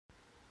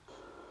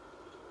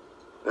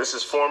This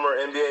is former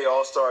NBA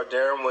All-Star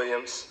Darren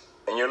Williams,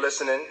 and you're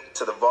listening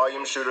to the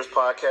Volume Shooters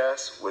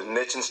Podcast with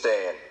Mitch and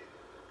Stan.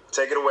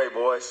 Take it away,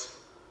 boys.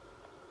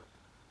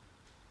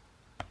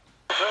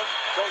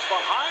 Goes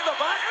behind the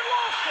back and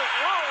lost it.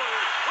 Lowry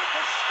with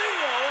the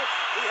steal.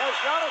 He has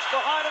Giannis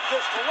behind him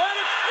just to let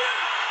it in.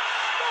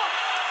 Stop.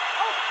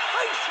 A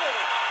facial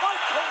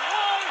by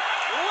Kawhi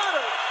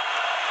Leonard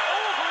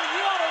over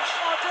Giannis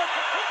on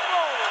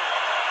Antetokounmpo.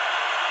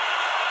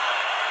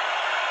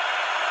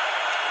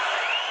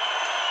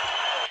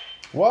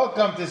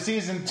 Welcome to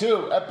Season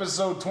 2,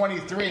 Episode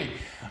 23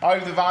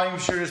 of the Volume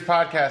Shooters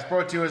Podcast,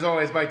 brought to you as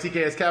always by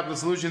TKS Capital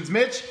Solutions.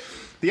 Mitch,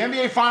 the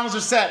NBA Finals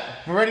are set.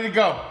 We're ready to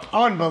go.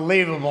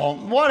 Unbelievable.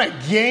 What a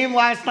game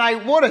last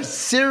night. What a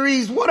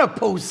series. What a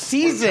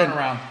postseason. What a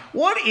turnaround.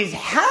 What is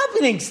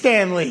happening,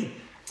 Stanley?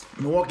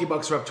 Milwaukee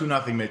Bucks are up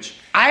 2-0, Mitch.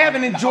 I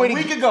haven't enjoyed a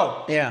week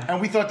ago. Yeah. And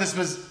we thought this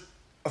was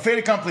a fait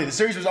accompli. The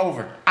series was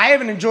over. I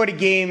haven't enjoyed a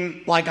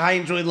game like I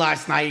enjoyed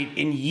last night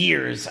in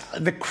years.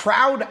 The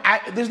crowd,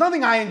 there's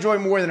nothing I enjoy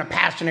more than a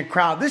passionate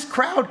crowd. This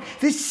crowd,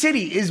 this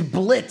city is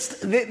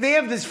blitzed. They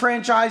have this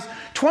franchise,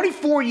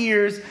 24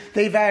 years.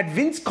 They've had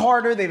Vince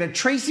Carter. They've had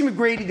Tracy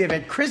McGrady. They've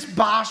had Chris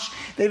Bosh.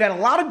 They've had a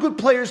lot of good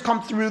players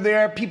come through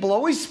there. People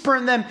always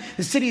spurn them.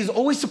 The city has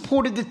always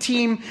supported the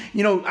team.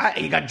 You know,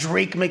 you got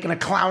Drake making a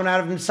clown out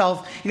of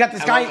himself. You got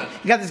this guy.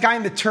 You got this guy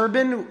in the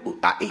turban.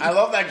 I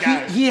love that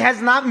guy. He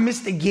has not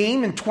missed a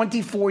game in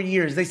 24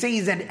 years. They say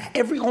he's at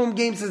every home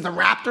game since the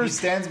Raptors. He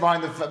stands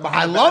behind the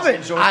I love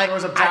it.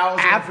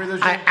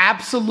 I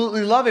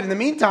absolutely love it. In the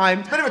meantime,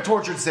 it's a bit of a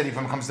tortured city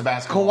when it comes to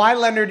basketball. Kawhi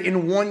Leonard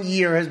in 1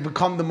 year has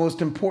become the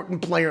most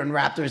important player in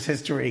Raptors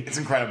history. It's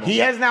incredible. He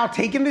has now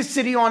taken the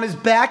city on his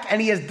back and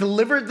he has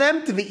delivered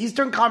them to the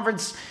Eastern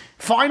Conference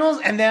Finals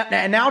and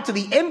now to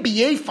the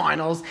NBA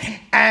Finals,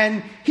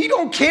 and he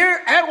don't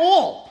care at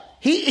all.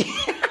 The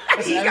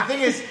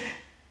thing is,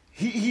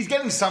 he's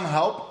getting some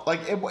help.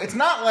 Like it's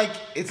not like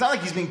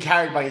he's being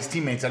carried by his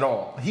teammates at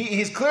all.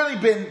 He's clearly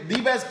been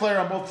the best player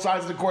on both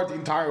sides of the court the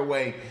entire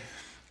way,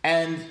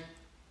 and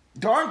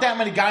there aren't that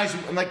many guys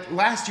who, like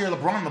last year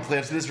LeBron in the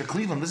playoffs did this for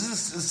Cleveland. This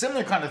is a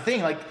similar kind of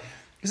thing. Like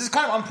this is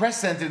kind of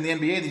unprecedented in the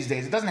NBA these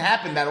days. It doesn't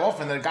happen that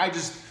often that a guy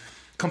just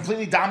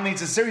completely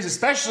dominates a series,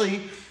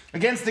 especially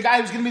against the guy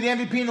who's going to be the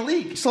MVP in the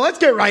league. So let's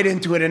get right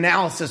into it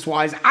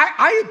analysis-wise.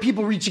 I had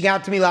people reaching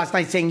out to me last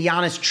night saying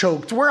Giannis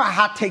choked. We're a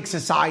hot take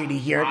society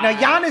here. Now,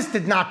 Giannis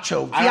did not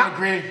choke. I don't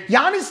agree.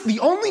 The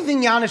only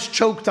thing Giannis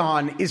choked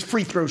on is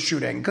free throw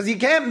shooting because he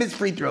can't miss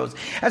free throws.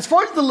 As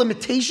far as the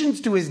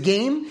limitations to his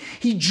game,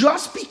 he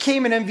just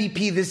became an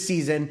MVP this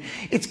season.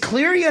 It's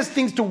clear he has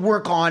things to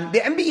work on. The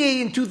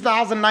NBA in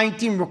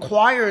 2019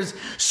 requires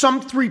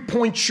some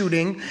three-point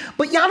shooting,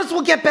 but Giannis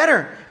will get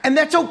better. And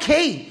that's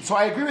okay. So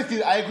I agree with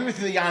you. I agree with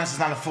you that Giannis is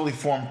not a fully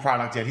formed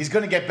product yet. He's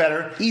going to get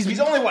better. He's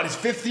only, his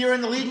fifth year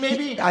in the league,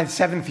 maybe?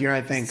 Seventh year, I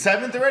think.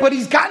 Seventh already? But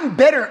he's gotten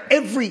better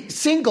every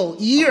single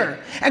year.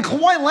 Okay. And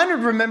Kawhi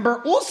Leonard,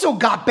 remember, also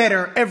got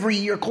better every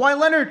year. Kawhi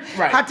Leonard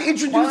had to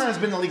introduce... Kawhi Leonard's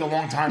been in the league a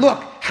long time.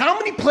 Look, how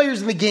many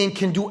players in the game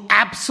can do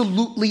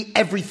absolutely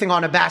everything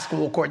on a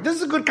basketball court? This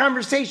is a good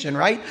conversation,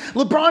 right?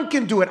 LeBron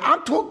can do it.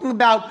 I'm talking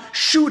about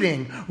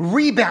shooting,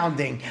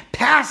 rebounding,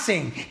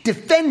 passing,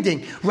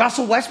 defending.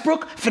 Russell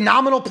Westbrook,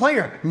 phenomenal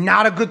player.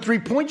 Not a good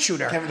three-point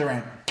shooter.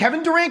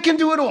 Kevin Durant can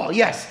do it all,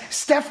 yes.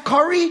 Steph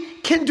Curry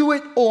can do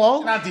it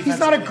all. He's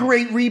not a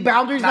great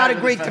rebounder. He's not a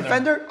great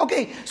defender.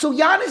 Okay, so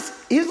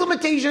Giannis, his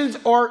limitations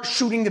are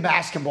shooting the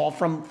basketball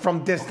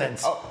from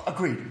distance. Okay. Oh,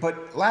 agreed.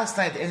 But last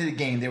night at the end of the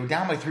game, they were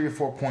down by 3 or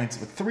 4 points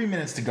with 3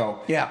 minutes to go.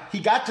 Yeah. He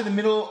got to the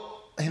middle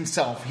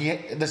himself.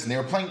 They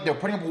were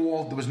putting up a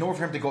wall. There was nowhere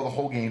for him to go the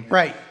whole game.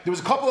 Right. There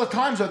was a couple of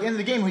times though, at the end of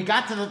the game where he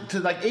got to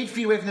like 8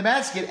 feet away from the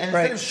basket, and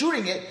instead of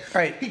shooting it,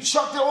 he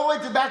chucked it all the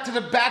way to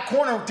the back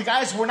corner to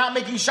guys who were not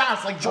making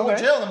shots, like George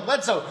Hill and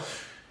Bledsoe.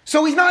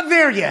 So he's not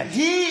there yet.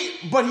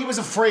 But he was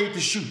afraid to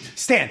shoot.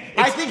 Stan,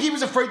 I think he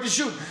was afraid to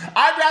shoot.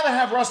 I'd rather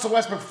have Russell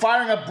Westbrook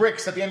firing up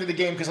bricks at the end of the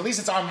game because at least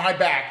it's on my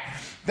back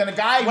than a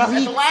guy who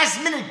at the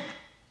last minute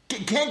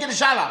can't get a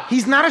shot out.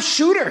 He's not a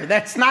shooter.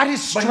 That's not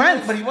his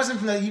strength. But he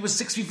wasn't. He was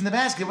 6 feet from the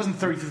basket. He wasn't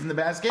 30 feet from the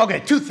basket. Okay,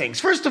 two things.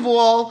 First of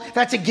all,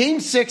 that's a Game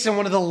 6 in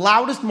one of the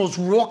loudest, most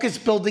raucous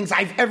buildings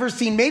I've ever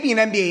seen, maybe in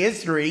NBA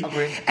history.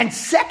 Agreed. And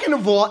second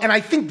of all, and I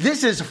think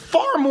this is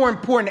far more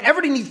important,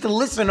 everybody needs to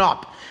listen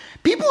up.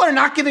 People are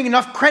not giving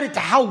enough credit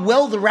to how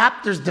well the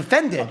Raptors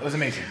defended. It was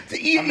amazing.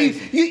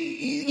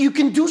 You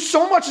can do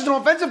so much as an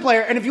offensive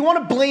player, and if you want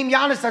to blame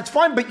Giannis, that's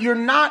fine, but you're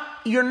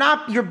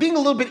being a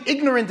little bit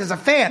ignorant as a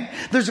fan.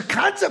 There's a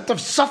concept of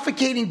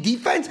suffocating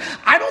defense.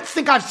 I don't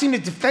think I've seen a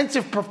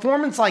defensive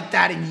performance like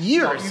that in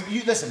years.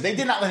 No, listen, they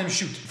did not let him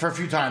shoot for a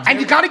few times. And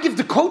you got to give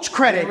the coach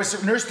credit.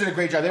 Nurse did a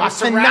great job. They were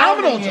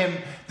surrounding him.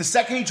 The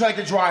second he tried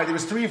to drive, there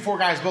was 3 or 4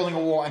 guys building a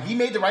wall, and he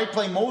made the right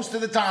play most of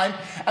the time,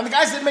 and the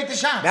guys didn't make the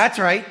shots. That's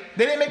right.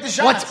 They didn't make the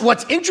shots.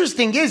 What's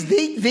interesting is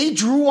they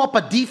drew up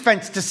a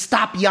defense to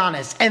stop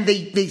Giannis, and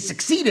they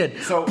succeeded.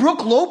 So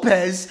Brook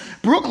Lopez,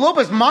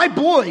 my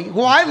boy,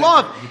 who I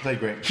love. He played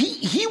great.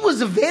 He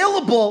was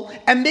available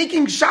and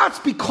making shots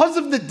because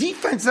of the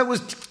defense that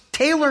was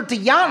tailored to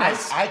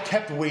Giannis. I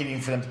kept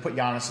waiting for them to put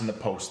Giannis in the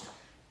post.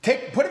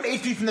 Put him 8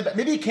 feet from the basket.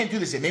 Maybe he can't do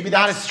this yet. Maybe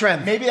not that's his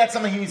strength. Maybe that's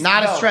something he needs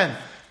not to know. his strength.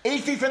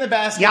 8 feet from the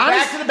basket, Giannis,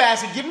 back to the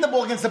basket, give him the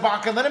ball against the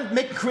block, and let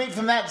him create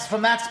from that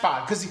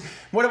spot. Because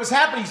what was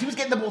happening is he was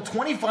getting the ball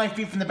 25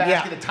 feet from the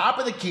basket, the top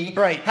of the key,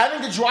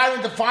 having to drive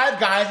into 5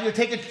 guys,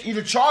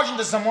 either charge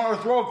into someone or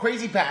throw a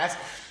crazy pass.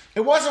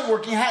 It wasn't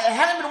working. It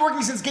hadn't been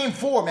working since game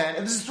 4, man.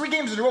 This is 3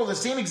 games in a row. The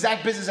same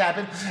exact business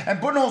happened,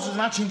 and Budenholzer did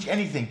not change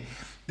anything.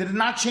 They did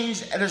not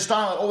change their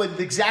style.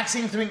 The exact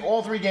same thing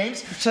all 3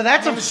 games. So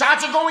that's when the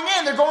shots are going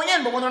in, they're going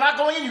in. But when they're not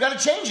going in, you got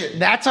to change it.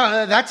 That's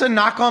a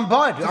knock on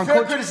Bud. It's a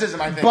fair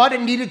criticism, I think. Bud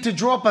needed to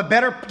draw up a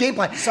better game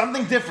plan.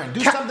 Something different.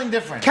 Do something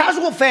different.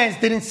 Casual fans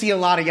didn't see a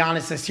lot of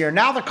Giannis this year.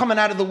 Now they're coming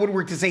out of the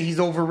woodwork to say he's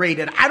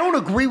overrated. I don't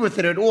agree with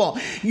it at all.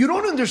 You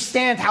don't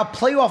understand how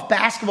playoff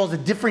basketball is a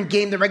different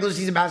game than regular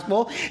season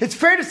basketball. It's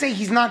fair to say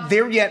he's not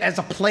there yet as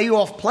a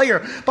playoff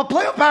player. But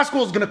playoff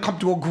basketball is going to come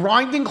to a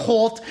grinding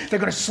halt. They're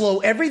going to slow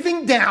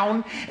everything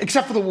down,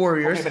 except for the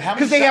Warriors,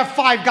 because they have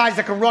 5 guys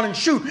that can run and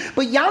shoot.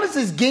 But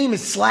Giannis's game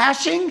is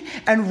slashing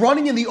and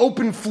running in the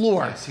open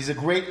floor. Yes, he's a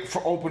great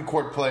for open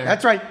court player.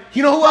 That's right.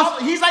 You know who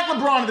else? He's like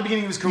LeBron at the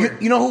beginning of his career.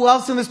 You know who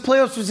else in this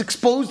playoffs was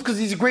exposed because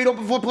he's a great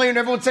open floor player and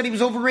everyone said he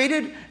was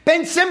overrated?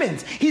 Ben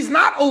Simmons. He's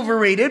not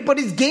overrated, but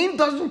his game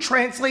doesn't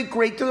translate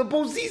great to the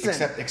postseason.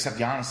 Except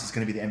Giannis is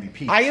going to be the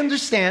MVP. I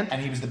understand. And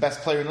he was the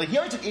best player in the league. He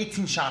only took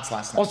 18 shots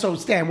last night. Also,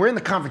 Stan, we're in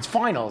the conference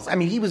finals. I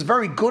mean, he was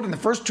very good in the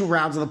first 2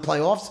 rounds of the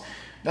playoffs.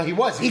 No, he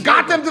was. He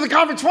got them to the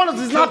conference finals.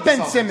 It's not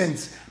Ben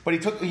Simmons. But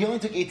he only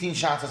took 18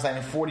 shots last night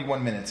in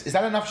 41 minutes. Is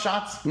that enough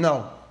shots?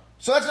 No.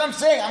 So that's what I'm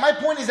saying. My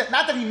point is that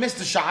not that he missed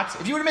the shots.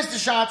 If he would have missed the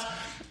shots,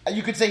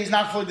 you could say he's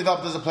not fully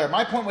developed as a player.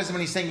 My point was when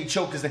he's saying he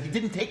choked is that he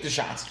didn't take the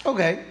shots.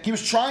 Okay. He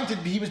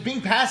was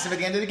being passive at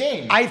the end of the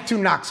game. I have 2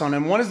 knocks on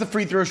him. One is the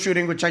free throw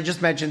shooting, which I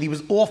just mentioned. He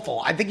was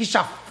awful. I think he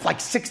shot like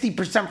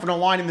 60% from the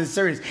line in this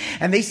series.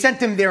 And they sent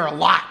him there a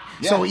lot.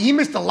 Yeah. So he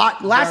missed a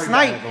lot. Last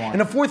night, in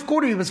the fourth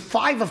quarter, he was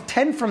 5 of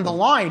 10 from the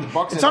line.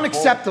 It's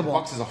unacceptable. The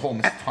Bucks as a whole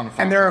missed a ton of fouls.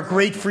 And they're a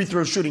great free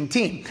throw shooting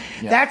team.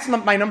 Yeah. That's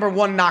my number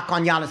 1 knock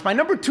on Giannis. My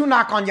number 2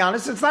 knock on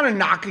Giannis, it's not a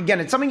knock. Again,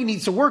 it's something he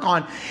needs to work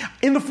on.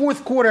 In the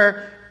fourth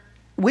quarter,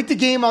 with the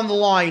game on the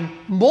line,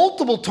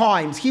 multiple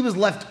times he was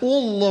left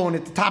all alone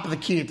at the top of the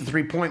key at the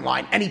 3-point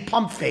line, and he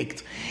pump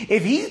faked.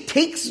 If he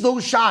takes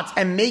those shots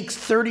and makes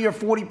 30 or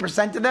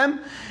 40% of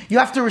them, you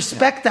have to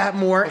respect that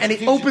more, and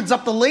it opens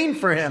up the lane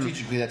for him.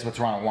 Strategically, that's what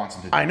Toronto wants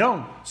him to do. I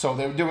know. So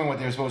they're doing what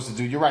they're supposed to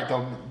do. You're right,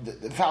 though.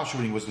 The foul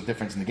shooting was the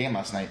difference in the game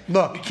last night.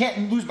 Look. You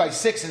can't lose by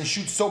 6 and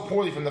shoot so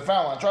poorly from the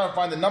foul line. Trying to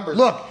find the numbers.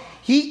 Look.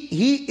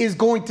 He is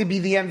going to be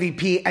the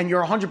MVP, and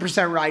you're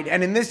 100% right.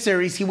 And in this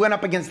series, he went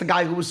up against the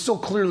guy who was so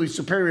clearly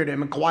superior to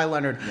him, and Kawhi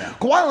Leonard. Yeah.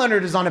 Kawhi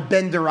Leonard is on a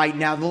bender right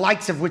now, the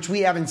likes of which we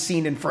haven't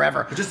seen in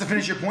forever. But just to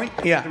finish your point,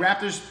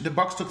 the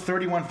Bucks took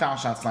 31 foul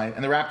shots tonight,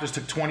 and the Raptors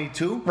took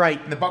 22.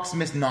 Right. And the Bucks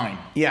missed 9.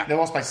 Yeah. They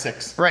lost by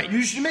 6. Right.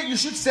 You shoot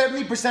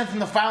 70% from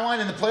the foul line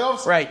in the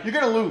playoffs. Right. You're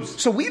going to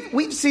lose. So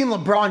we've seen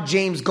LeBron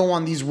James go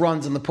on these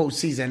runs in the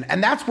postseason,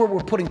 and that's where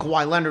we're putting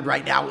Kawhi Leonard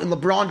right now, in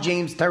LeBron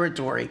James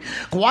territory.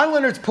 Kawhi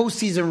Leonard's postseason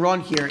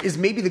run here is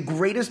maybe the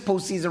greatest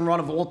postseason run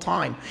of all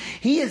time.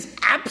 He is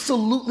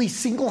absolutely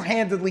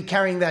single-handedly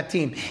carrying that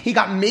team. He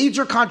got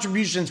major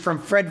contributions from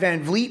Fred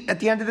VanVleet at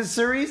the end of this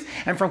series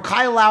and from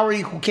Kyle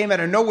Lowry, who came out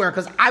of nowhere,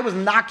 because I was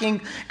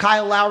knocking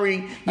Kyle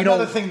Lowry.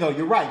 Another thing, though,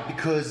 you're right,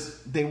 because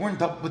they weren't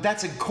double, but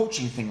that's a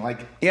coaching thing.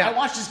 I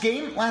watched this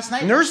game last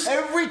night.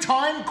 Every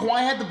time Kawhi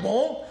had the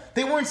ball,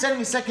 they weren't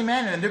sending a second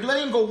man in. They're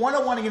letting him go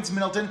one-on-one against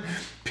Middleton,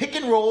 pick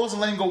and rolls, and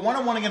letting him go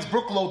one-on-one against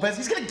Brook Lopez.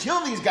 He's going to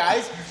kill these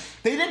guys.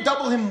 They didn't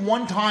double him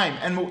one time,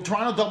 and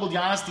Toronto doubled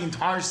Giannis the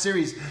entire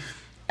series.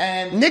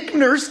 And Nick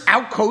Nurse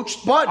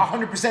outcoached Bud.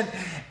 100%.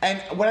 And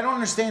what I don't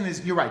understand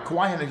is, you're right,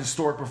 Kawhi had a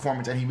historic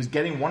performance, and he was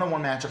getting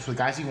one-on-one matchups with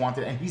guys he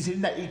wanted, and he's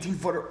hitting that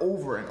 18-footer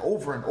over and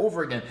over and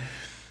over again.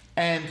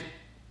 And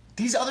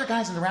these other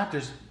guys in the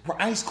Raptors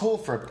were ice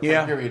cold for a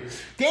period.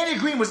 Danny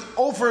Green was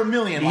 0 for a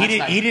million last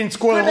night. He didn't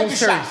score the whole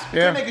series.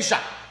 Couldn't make a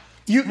shot.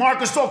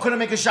 Marcus Gasol couldn't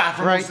make a shot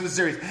for most of the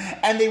series.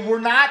 And they were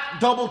not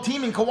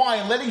double-teaming Kawhi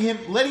and letting him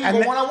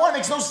go one-on-one. It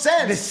makes no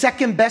sense. The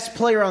second best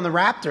player on the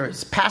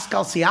Raptors,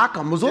 Pascal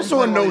Siakam, was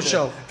also a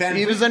no-show.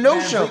 He was a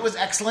no-show. He was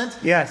excellent.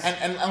 Yes.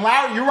 And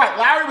Larry, you're right.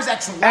 Larry was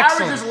excellent. Larry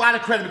deserves a lot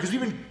of credit because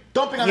we've been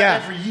dumping on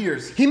that guy for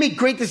years. He made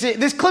great decisions.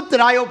 This clip that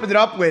I opened it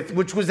up with,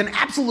 which was an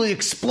absolutely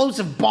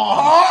explosive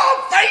bomb.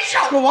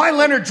 Facial! Kawhi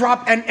Leonard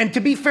dropped, and to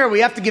be fair,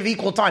 we have to give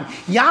equal time.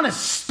 Giannis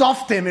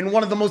stuffed him in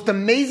one of the most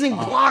amazing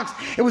blocks.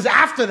 It was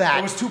after that.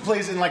 It was 2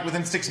 plays in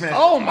within 6 minutes.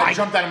 Oh my! I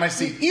jumped out of my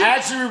seat. I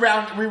actually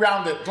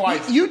rewound it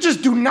twice. You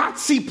just do not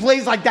see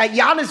plays like that.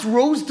 Giannis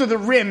rose to the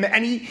rim,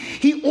 and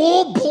he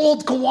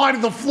all-balled Kawhi to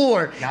the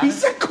floor. Giannis? He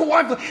said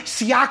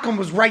Siakam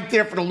was right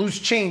there for the loose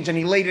change, and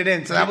he laid it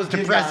in, so that was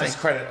depressing. Give Giannis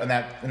credit on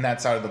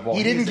that side of the ball.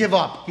 He didn't give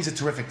up. He's a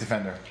terrific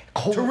defender.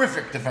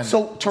 Terrific defender.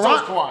 So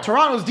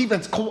Toronto's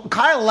defense,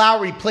 Kyle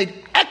Lowry played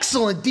excellent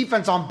excellent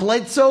defense on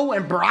Bledsoe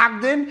and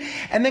Brogdon.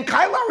 And then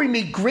Kyle Lowry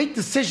made great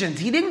decisions.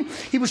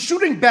 He was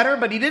shooting better,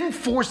 but he didn't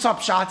force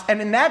up shots.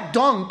 And in that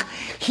dunk,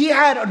 he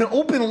had an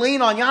open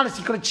lane on Giannis.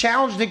 He could have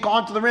challenged it,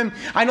 gone to the rim.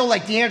 I know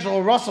like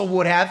D'Angelo Russell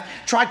would have,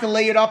 tried to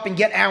lay it up and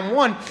get and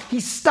one. He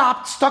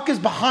stopped, stuck his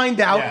behind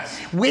out,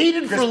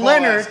 waited for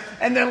Leonard,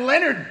 and then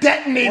Leonard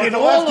detonated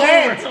all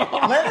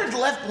over.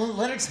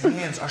 Leonard's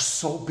hands are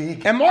so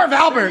big. And Marv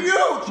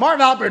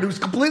Albert, who's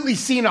completely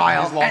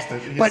senile. He's lost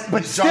it.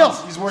 But still.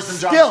 He's worse than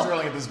John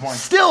Sterling at this point.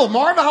 Still,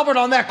 Marv Albert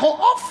on that call.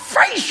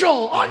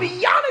 Facial on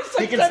Giannis.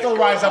 He can still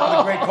rise up with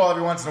a great call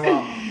every once in a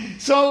while.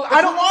 So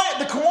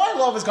the Kawhi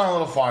love has gone a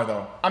little far,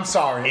 though. I'm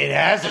sorry. It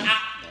hasn't.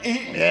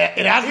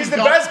 It hasn't. He's the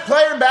best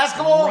player in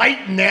basketball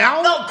right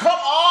now. No, come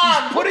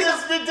on.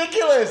 This is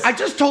ridiculous. I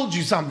just told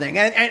you something,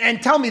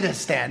 and tell me this,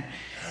 Stan.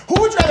 Who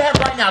would you rather have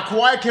right now,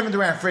 Kawhi or Kevin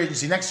Durant for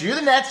agency? Next year, you're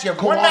the Nets. You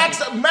have one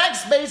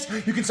max space.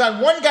 You can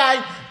sign one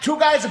guy. Two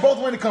guys are both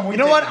willing to come. You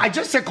know what? I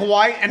just said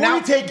Kawhi, and now are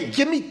you taking?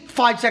 Give me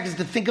 5 seconds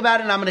to think about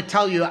it, and I'm going to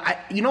tell you.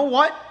 You know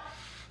what?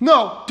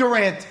 No,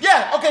 Durant.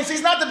 Yeah, okay, so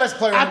he's not the best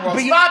player in the world.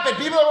 Stop it.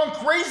 People are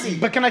going crazy.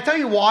 But can I tell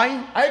you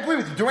why? I agree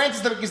with you. Durant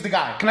is the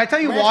guy. Can I tell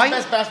you Durant's why? the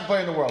best basketball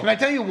player in the world. Can I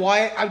tell you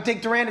why I would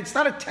take Durant? It's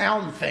not a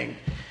talent thing.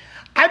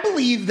 I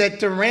believe that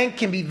Durant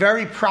can be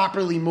very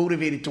properly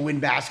motivated to win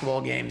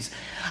basketball games.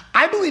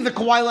 I believe that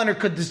Kawhi Leonard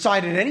could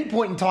decide at any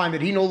point in time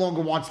that he no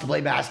longer wants to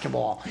play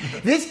basketball.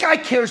 This guy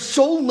cares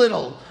so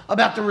little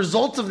about the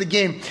results of the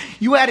game.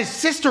 You had his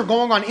sister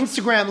going on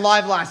Instagram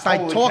Live last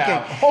night talking.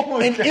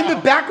 And in the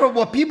background,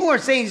 what people are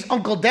saying is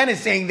Uncle Dennis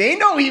saying they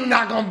know he's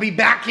not going to be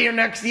back here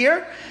next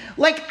year.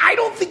 Like, I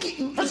don't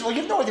think first of all,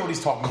 you have no idea what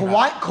he's talking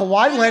about.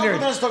 Kawhi Leonard. Uncle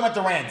Dennis talking about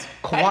Durant.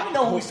 I don't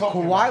know who he's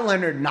talking about. Kawhi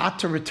Leonard not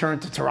to return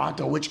to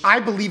Toronto, which I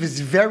believe is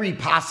very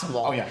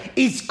possible,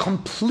 is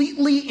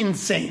completely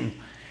insane.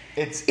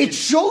 It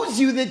shows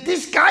you that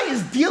this guy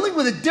is dealing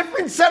with a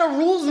different set of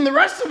rules than the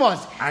rest of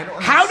us.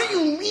 How do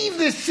you leave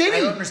this city?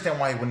 I don't understand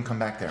why he wouldn't come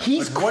back there.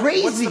 He's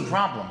crazy. What's the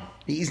problem?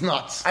 He's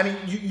nuts. I mean,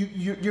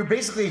 you're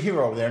basically a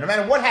hero over there. No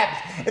matter what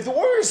happens, if the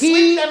Warriors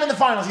sweep them in the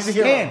finals, he's a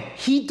hero. Man,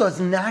 he does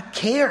not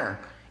care.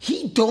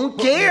 He don't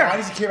care. Why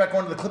does he care about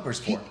going to the Clippers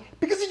for?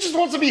 Because he just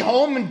wants to be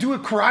home and do a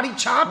karate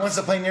chop. He wants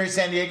to play near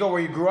San Diego where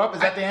you grew up?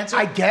 Is that the answer?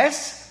 I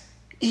guess.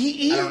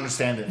 I don't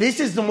understand it. This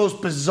is the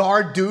most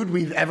bizarre dude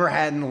we've ever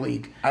had in the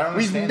league. I don't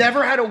understand. We've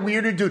never had a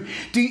weirder dude.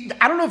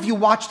 I don't know if you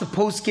watched the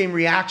post-game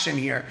reaction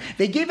here.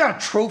 They gave out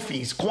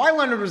trophies. Kawhi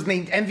Leonard was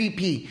named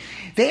MVP.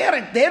 They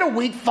had to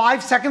wait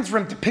 5 seconds for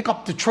him to pick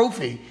up the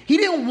trophy. He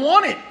didn't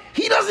want it.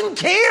 He doesn't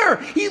care.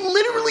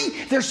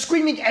 They're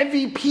screaming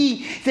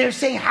MVP. They're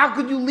saying, how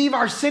could you leave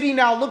our city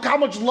now? Look how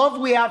much love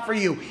we have for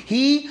you.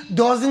 He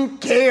doesn't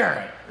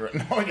care.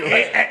 No, you're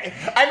right.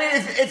 I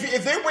mean,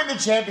 if they win the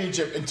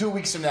championship in 2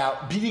 weeks from now,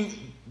 beating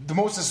the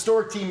most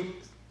historic team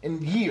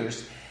in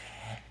years,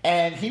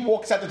 and he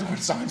walks out the door and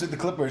signs with the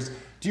Clippers,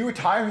 do you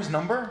retire his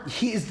number? What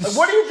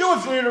do you do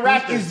if you're the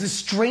Raptors? He is the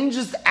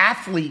strangest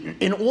athlete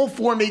in all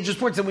 4 major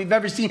sports that we've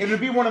ever seen. It would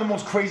be one of the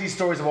most crazy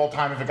stories of all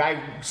time if a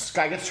guy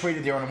gets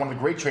traded there on one of the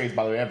great trades,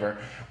 by the way, ever.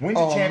 Wins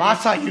the championship.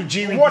 Masai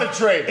Ujiri. What a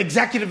trade.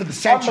 Executive of the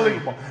century.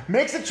 Unbelievable.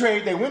 Makes a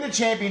trade, they win the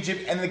championship,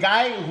 and the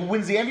guy who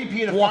wins the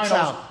MVP in the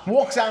finals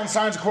walks out and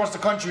signs across the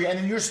country, and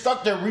then you're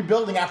stuck there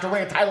rebuilding after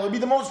winning a title. It would be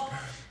the most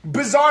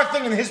bizarre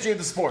thing in the history of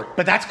the sport.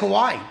 But that's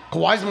Kawhi.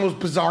 Kawhi's the most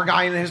bizarre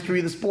guy in the history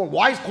of the sport.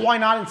 Why is Kawhi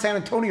not in San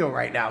Antonio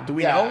right now? Do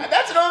we know?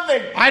 That's another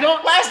thing.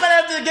 Last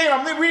night after the game,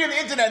 I'm reading the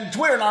internet and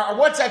Twitter and our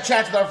WhatsApp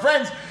chats with our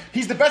friends.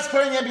 He's the best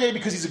player in the NBA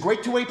because he's a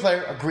great two-way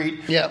player.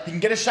 Agreed. Yeah. He can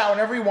get a shot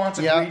whenever he wants.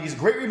 Agreed. He's a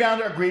great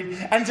rebounder. Agreed.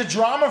 And he's a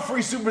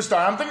drama-free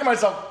superstar. I'm thinking to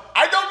myself,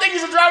 I don't think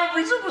he's a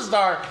drama-free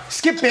superstar.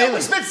 Skip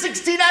Bayless. We spent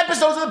 16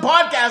 episodes of the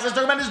podcast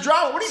talking about his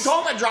drama. What are you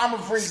talking about,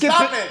 drama-free?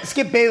 Stop it.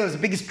 Skip Bayless, the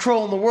biggest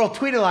troll in the world,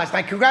 tweeted last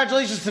night,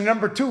 congratulations to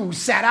number 2 who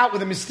sat out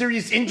with a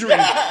mysterious injury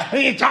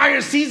the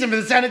entire season for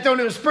the San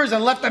Antonio Spurs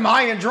and left them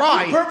high and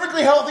dry. A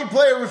perfectly healthy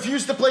player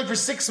refused to play for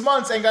 6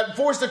 months and got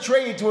forced to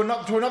trade to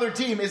another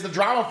team is the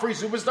drama-free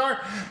superstar.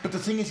 But the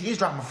thing is, he is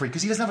drama-free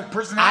because he doesn't have a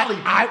personality.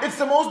 It's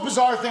the most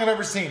bizarre thing I've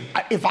ever seen.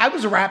 If I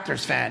was a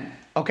Raptors fan,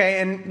 okay,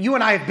 and you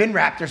and I have been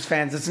Raptors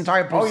fans this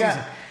entire postseason. Oh,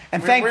 yeah.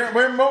 And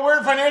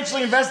we're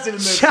financially invested in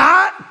this.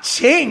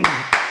 Cha-ching!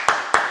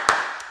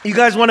 You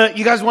guys want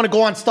to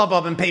go on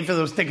StubHub and pay for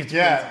those tickets?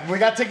 Yeah, please? We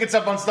got tickets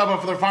up on StubHub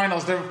for their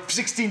finals. They're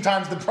 16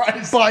 times the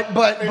price. But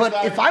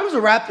if I was a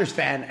Raptors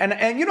fan,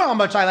 and you know how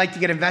much I like to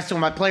get invested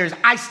with my players,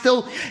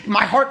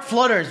 my heart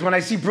flutters when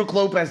I see Brook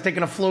Lopez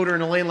taking a floater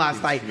in the lane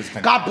last night.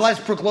 God bless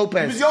Brook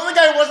Lopez. He was the only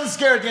guy who wasn't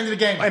scared at the end of the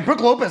game. And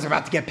Brook Lopez is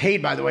about to get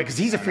paid, by the way, because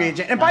he's a free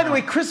agent. And by the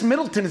way, Chris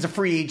Middleton is a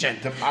free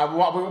agent.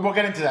 We'll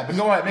get into that, but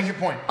go ahead, make your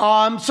point.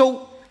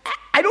 So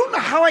I don't know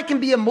how I can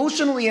be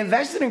emotionally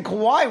invested in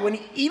Kawhi when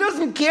he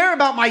doesn't care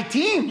about my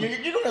team. You're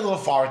going a little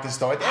far with this,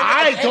 though.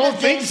 I don't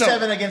think so. Game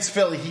 7 against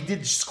Philly, he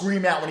did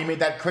scream out when he made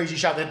that crazy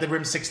shot that hit the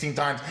rim 16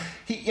 times.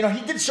 He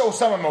did show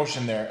some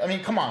emotion there. I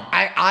mean, come on.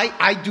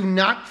 I do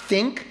not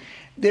think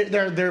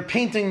They're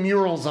painting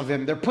murals of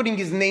him. They're putting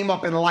his name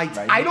up in lights.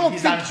 Right. I don't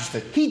He's think not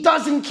interested. he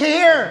doesn't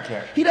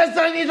care. He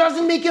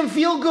doesn't make him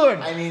feel good.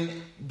 I mean,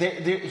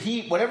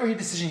 whatever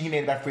decision he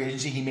made about free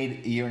agency, he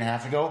made a year and a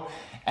half ago,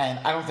 and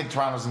I don't think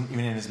Toronto's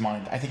even in his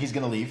mind. I think he's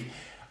going to leave.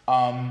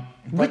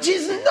 Which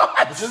is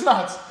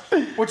nuts.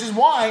 Which is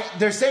why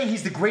they're saying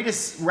he's the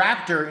greatest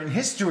Raptor in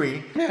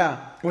history. Yeah.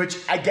 Which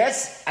I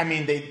guess, I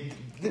mean,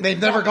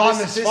 they've never gone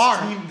this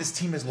far. This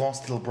team has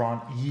lost to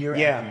LeBron year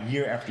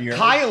after year.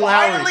 Kyle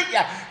Lowry.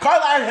 Kyle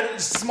Lowry had a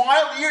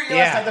smile year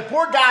last night. The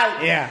poor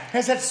guy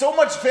has had so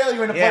much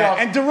failure in the playoffs.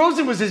 And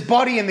DeRozan was his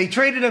buddy, and they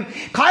traded him.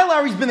 Kyle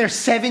Lowry's been there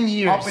 7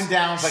 years. Up and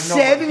downs like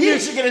 7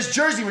 years. He should get his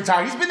jersey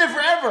retired. He's been there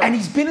forever. And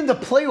he's been in the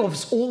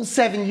playoffs all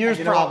 7 years,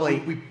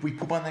 probably. We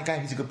poop on that guy.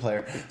 He's a good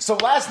player. So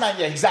last night,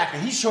 exactly.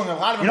 He's showing a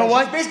lot of emotion. You know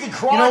what? He's basically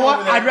crying. You know what?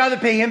 Over there. I'd rather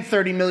pay him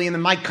 $30 million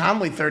than Mike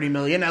Conley $30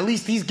 million. At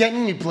least he's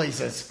getting me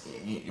places.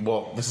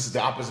 Well, this is the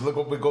opposite. Look,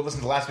 go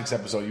listen to last week's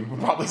episode. You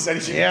probably said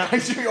he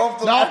should be off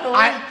the No,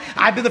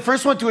 I've been the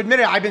first one to admit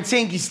it. I've been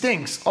saying he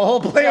stinks. A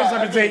whole playoffs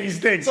I've been saying he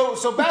stinks.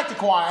 So back to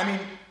Kawhi. I mean,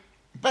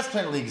 best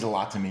player in the league is a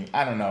lot to me.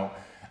 I don't know.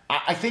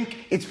 I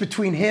think it's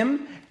between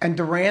him and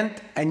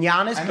Durant and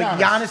Giannis. But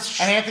Giannis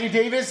and Anthony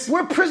Davis.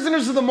 We're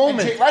prisoners of the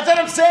moment. That's what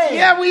I'm saying.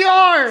 Yeah, we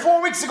are.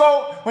 4 weeks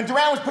ago, when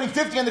Durant was putting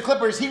 50 on the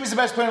Clippers, he was the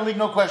best player in the league,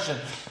 no question.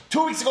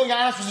 2 weeks ago,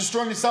 Giannis was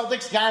destroying the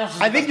Celtics.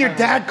 I think your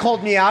dad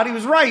called me out. He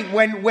was right.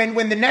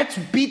 When the Nets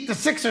beat the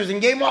Sixers in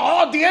game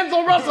 1,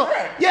 D'Angelo Russell.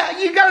 Right. Yeah,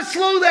 you got to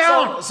slow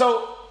down.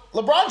 So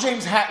LeBron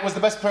James was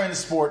the best player in the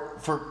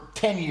sport for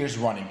 10 years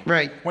running.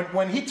 Right.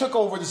 When he took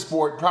over the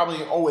sport, probably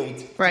in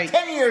 2008. Right.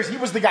 10 years, he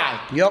was the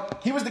guy.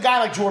 Yep. He was the guy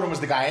like Jordan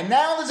was the guy. And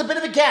now there's a bit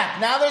of a gap.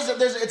 Now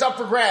it's up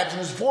for grabs. And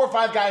there's 4 or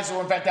 5 guys who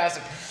are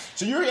fantastic.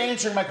 So you're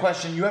answering my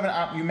question. You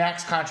have you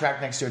max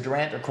contract next year,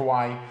 Durant or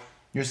Kawhi.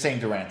 You're saying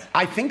Durant.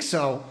 I think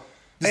so.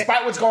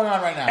 Despite what's going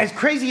on right now. As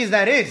crazy as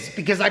that is,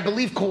 because I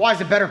believe Kawhi's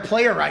a better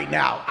player right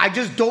now. I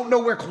just don't know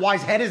where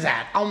Kawhi's head is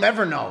at. I'll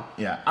never know.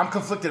 Yeah, I'm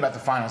conflicted about the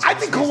finals. I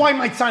think Kawhi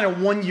might sign a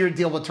 1-year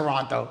deal with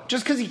Toronto,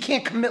 just because he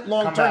can't commit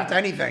long-term to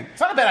anything. It's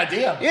not a bad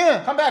idea.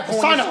 Yeah. Come back,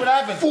 sign a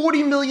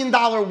 $40 million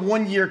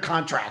 1-year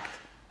contract.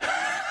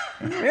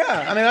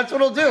 Yeah, I mean, that's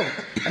what he'll do.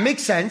 It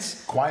makes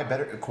sense. Kawhi a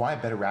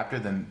better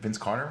Raptor than Vince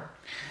Carter?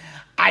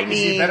 I mean, is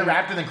he a better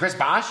Raptor than Chris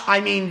Bosh? I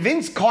mean,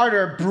 Vince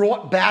Carter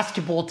brought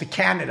basketball to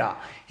Canada.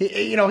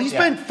 He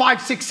spent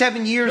 5, 6,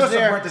 7 years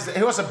there.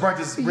 He also burnt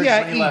his bridges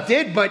when he left. Yeah,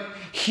 he did, but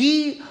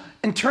he,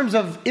 in terms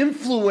of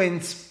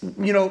influence,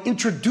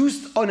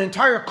 introduced an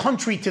entire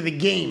country to the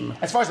game.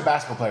 As far as a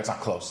basketball player, it's not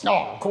close.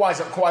 No.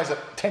 Kawhi's a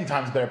 10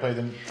 times better player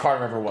than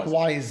Carter ever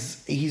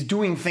was. He's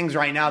doing things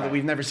right now that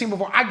we've never seen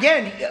before.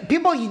 Again,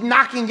 people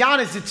knocking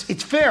Giannis,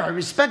 it's fair. I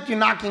respect you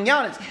knocking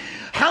Giannis.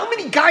 How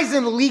many guys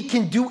in the league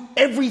can do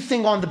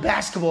everything on the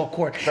basketball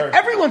court?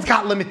 Everyone's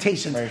got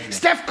limitations.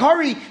 Steph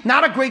Curry,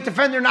 not a great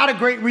defender, not a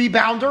great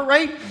rebounder,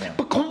 right? Yeah.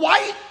 But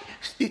Kawhi,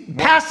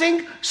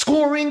 passing,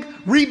 scoring,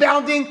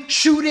 rebounding,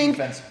 shooting,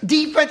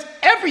 defense,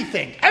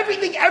 everything.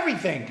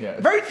 Yeah.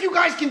 Very few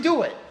guys can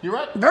do it. You're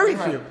right. Very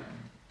few.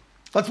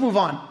 Let's move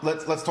on.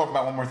 Let's talk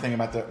about one more thing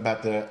about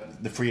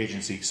the free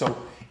agency. So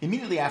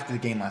immediately after the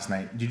game last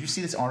night, did you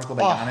see this article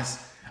by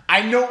Giannis?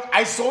 I know.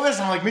 I saw this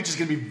and I'm like, Mitch is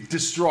going to be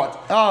distraught.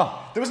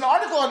 There was an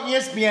article on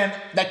ESPN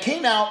that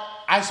came out.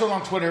 I saw it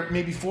on Twitter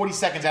maybe 40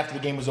 seconds after the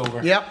game was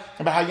over. Yep.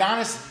 About how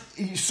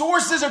Giannis,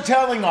 sources are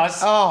telling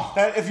us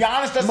that if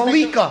Giannis doesn't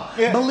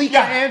Malika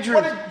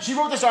Andrews. She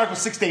wrote this article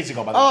 6 days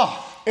ago, by the way.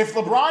 If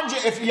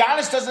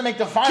Giannis doesn't make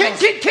the finals...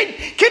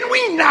 Can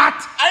we not?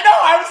 I know.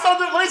 I was so...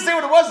 Let me say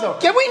what it was, though.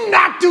 Can we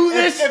not do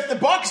this? If the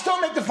Bucks don't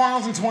make the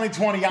finals in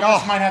 2020,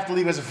 Giannis might have to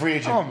leave as a free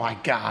agent. Oh, my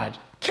God.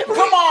 Come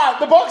on,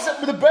 the Bucks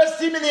were the best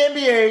team in the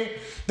NBA.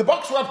 The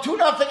Bucks were up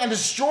 2-0 and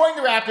destroying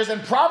the Raptors,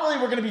 and probably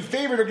were going to be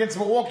favored against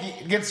Milwaukee,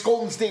 against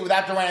Golden State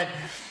without Durant.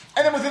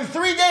 And then within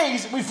 3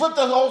 days, we flipped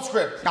the whole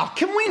script. Now,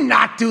 can we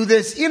not do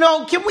this?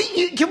 Can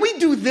we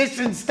do this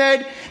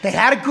instead? They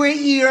had a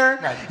great year.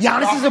 Right.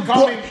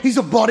 Giannis he's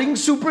a budding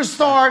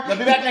superstar. He'll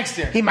be back next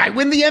year. He might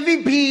win the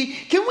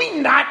MVP. Can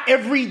we not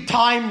every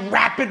time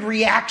rapid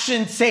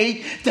reaction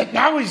say that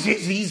now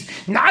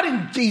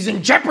he's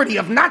in jeopardy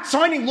of not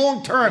signing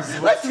long term?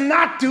 Let's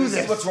not do this.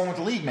 This is what's wrong with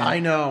the league, man. I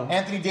know.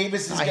 Anthony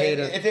Davis is. I hate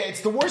it.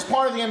 It's the worst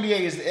part of the NBA.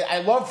 Is I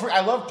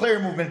love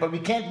player movement, but we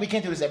can't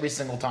do this every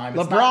single time.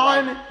 It's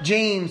LeBron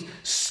James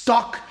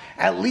stuck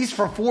at least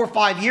for 4 or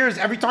 5 years.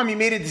 Every time he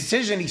made a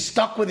decision, he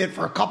stuck with it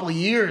for a couple of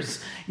years.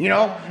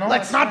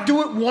 Let's not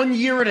do it 1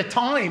 year at a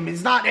time.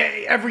 It's not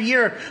every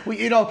year.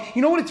 You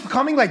know what it's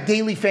becoming like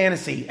daily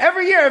fantasy.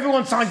 Every year,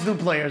 everyone signs new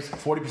players.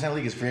 40% of the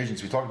league is free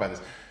agents. We talked about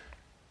this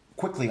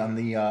quickly on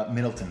the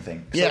Middleton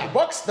thing. So yeah,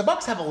 the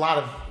Bucks have a lot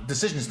of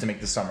decisions to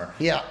make this summer.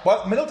 Yeah,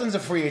 but Middleton's a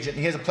free agent.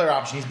 He has a player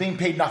option. He's being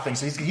paid nothing,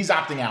 so he's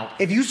opting out.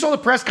 If you saw the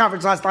press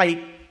conference last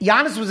night,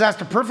 Giannis was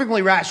asked a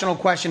perfectly rational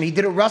question. He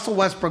did it. Russell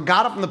Westbrook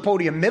got up from the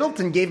podium.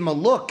 Middleton gave him a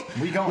look.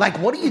 Like,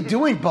 what are you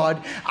doing,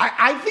 bud?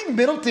 I think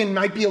Middleton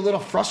might be a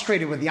little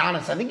frustrated with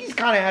Giannis. I think he's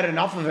kind of had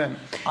enough of him.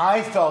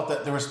 I felt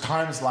that there was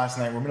times last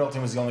night where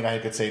Middleton was the only guy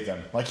who could save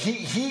them. Like,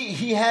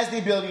 he has the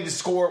ability to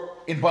score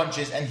in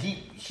bunches, and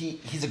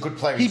he's a good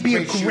player. He'd be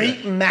a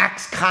great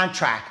max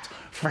contract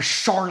for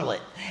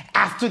Charlotte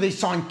after they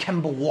signed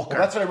Kemba Walker. Well,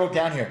 that's what I wrote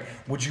down here.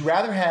 Would you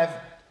rather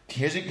have...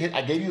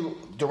 I gave you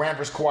Durant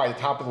versus Kawhi at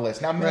the top of the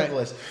list. Now middle of the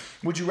list.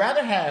 Would you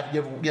rather have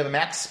you have a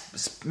max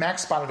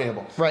spot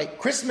available? Right.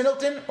 Chris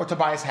Middleton or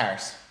Tobias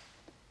Harris?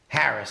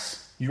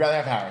 Harris. You'd rather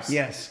have Harris?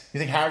 Yes. You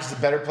think Harris is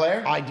a better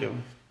player? I do.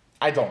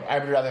 I don't. I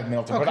would rather have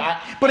Middleton. Okay.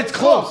 But it's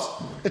close.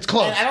 It's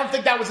close. And I don't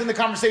think that was in the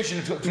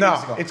conversation 2 weeks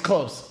ago. No, it's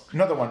close.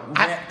 Another one.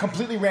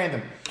 Completely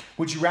random.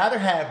 Would you rather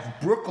have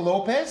Brook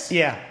Lopez?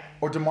 Yeah.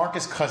 Or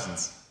DeMarcus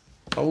Cousins?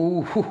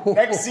 Oh,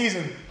 next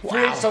season.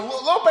 Wow. So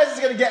Lopez is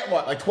going to get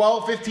what, like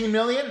 12, 15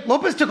 million?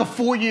 Lopez took a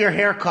 4-year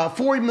haircut,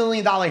 $4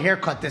 million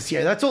haircut this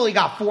year. That's all he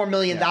got, $4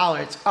 million.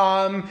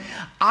 Yeah.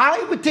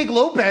 I would take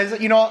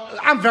Lopez. You know,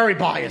 I'm very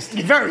biased.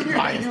 Very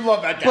biased. You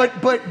love that guy.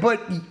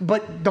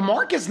 But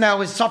DeMarcus now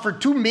has suffered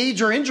 2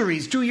 major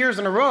injuries 2 years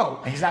in a row.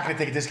 And he's not going to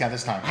take a discount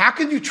this time. How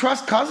can you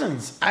trust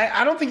Cousins?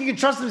 I don't think you can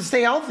trust him to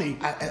stay healthy.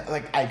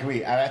 I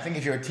agree. I think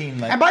if you're a team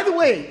like... And by the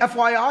way,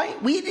 FYI,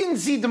 we didn't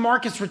see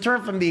DeMarcus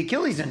return from the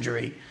Achilles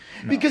injury.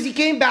 No. Because he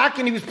came back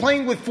and he was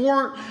playing with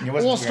 4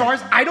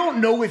 All-Stars. I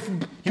don't know if...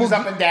 He was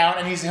up and down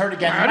and he's hurt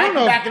again. I don't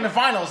know. Back in the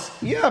finals.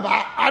 Yeah,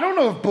 but I don't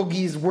know if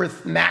Boogie's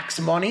worth max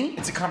money.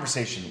 It's a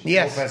conversation.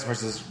 Yes. Lopez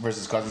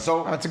versus Cousins.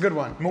 So that's a good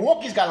one.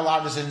 Milwaukee's got a lot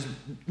of decisions.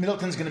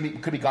 Middleton's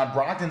could be gone.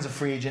 Brogdon's a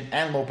free agent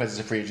and Lopez is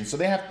a free agent. So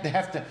they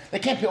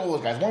can't pay all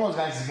those guys. One of those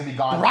guys is going to be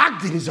gone.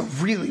 Brogdon is a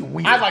really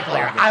weird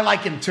player. Brogdon. I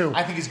like him too.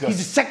 I think he's good.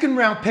 He's a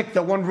 2nd-round pick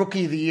that won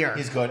Rookie of the Year.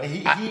 He's good. I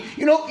didn't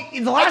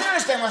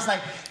understand last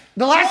night.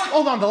 The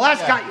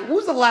last guy. Who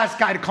was the last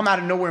guy to come out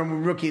of nowhere and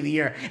win Rookie of the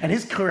Year? And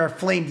his career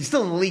flamed. He's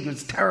still in the league. It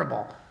was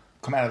terrible.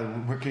 Come out of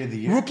the Rookie of the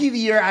Year? Rookie of the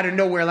Year out of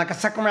nowhere, like a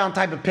 2nd-round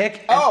type of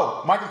pick.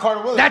 Michael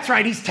Carter-Williams. That's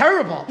right. He's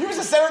terrible. He was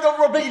a 7th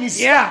overall pick and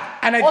he's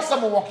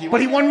awesome Milwaukee.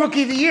 But he won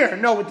Rookie of the Year.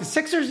 No, with the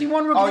Sixers, he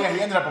won Rookie of the Year. Oh, yeah,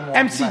 he ended up in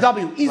Milwaukee.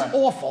 MCW. Right. He's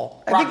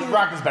awful.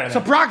 Brogdon's better than him.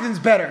 So Brogdon's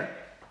better.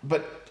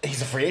 But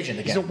he's a free agent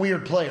again. He's a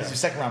weird player. He's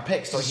a 2nd-round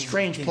pick. So he's a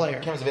strange player. He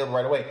becomes available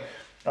right away.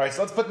 All right,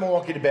 so let's put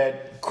Milwaukee to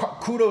bed.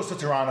 Kudos to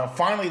Toronto.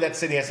 Finally, that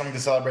city has something to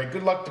celebrate.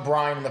 Good luck to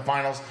Brian in the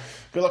finals.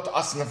 Good luck to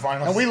us in the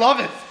finals. And we love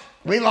it.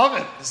 We love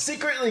it.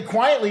 Secretly,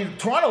 quietly,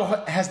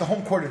 Toronto has the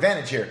home court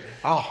advantage here.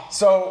 Oh.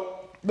 So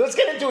let's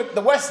get into it.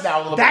 The West now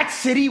a little bit. That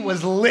city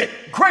was lit.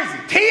 Crazy.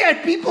 They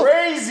had people.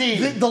 Crazy.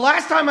 The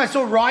last time I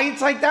saw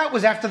riots like that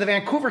was after the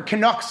Vancouver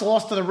Canucks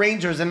lost to the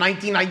Rangers in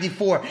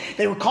 1994.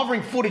 They were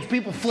covering footage,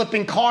 people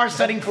flipping cars,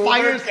 setting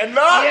fires.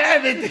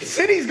 Yeah, the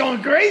city's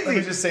going crazy. Let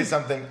me just say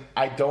something.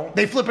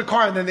 They flip a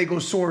car and then they go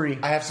sorry.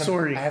 I have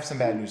some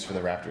bad news for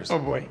the Raptors. Oh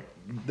boy.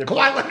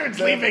 Kawhi Leonard's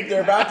leaving.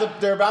 They're about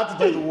to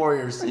play the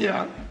Warriors.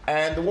 Yeah.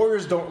 And the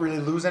Warriors don't really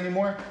lose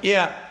anymore.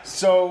 Yeah.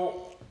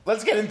 So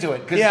let's get into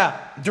it.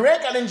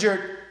 Durant got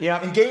injured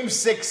in Game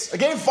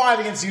 5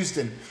 against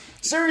Houston.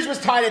 Series was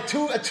tied at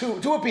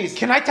 2 apiece.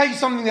 Can I tell you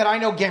something that I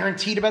know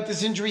guaranteed about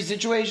this injury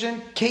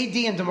situation?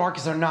 KD and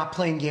DeMarcus are not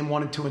playing Game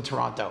 1 and 2 in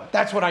Toronto.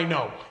 That's what I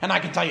know, and I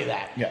can tell you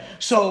that. Yeah.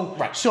 So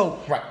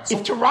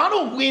if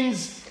Toronto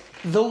wins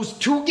those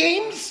 2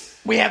 games,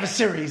 we have a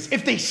series.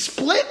 If they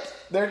split,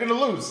 they're going to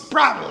lose.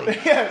 Probably.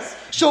 Yes.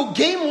 So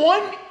Game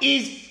 1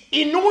 is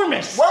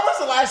enormous. When was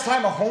the last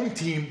time a home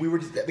team,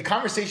 the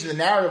conversation, the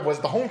narrative was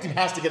the home team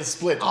has to get a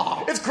split.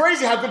 Oh. It's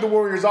crazy how good the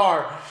Warriors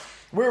are.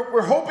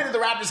 We're hoping that the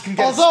Raptors can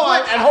get a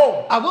split at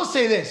home. I will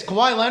say this.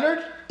 Kawhi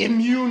Leonard,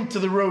 immune to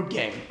the road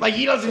game. Like,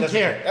 he doesn't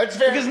care. That's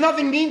fair. Because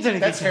nothing means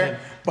anything That's to fair. him.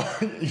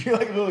 But you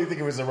literally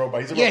think it was a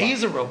robot. He's a robot. Yeah,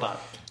 he's a robot.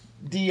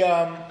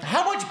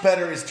 How much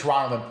better is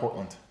Toronto than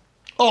Portland?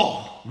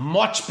 Oh,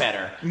 much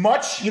better.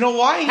 Much? You know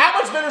why?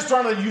 How much better is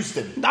Toronto than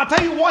Houston? I'll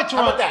tell you why Toronto.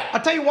 How about that?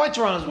 I'll tell you why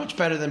Toronto's much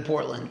better than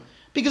Portland.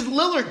 Because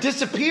Lillard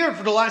disappeared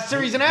for the last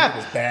series and a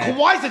half.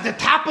 Kawhi's at the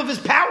top of his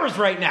powers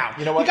right now.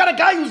 You know what? We got a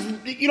guy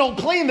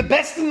who's playing the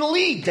best in the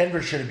league.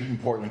 Denver should have beaten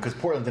Portland because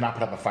Portland did not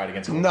put up a fight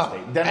against Golden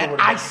State. And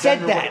I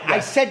said that.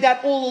 I said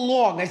that all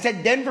along. I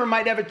said Denver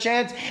might have a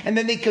chance, and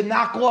then they could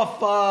knock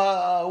off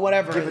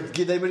whatever.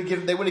 They would have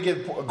given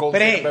Golden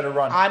State a better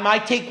run. My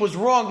take was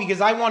wrong because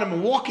I wanted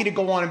Milwaukee to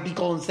go on and beat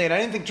Golden State. I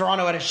didn't think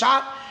Toronto had a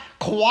shot.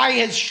 Kawhi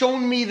has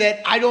shown me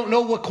that I don't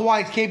know what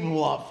Kawhi is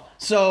capable of.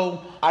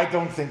 So I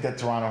don't think that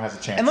Toronto has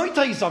a chance. And let me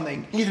tell you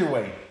something. Either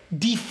way.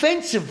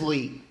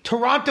 Defensively,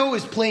 Toronto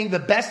is playing the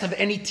best of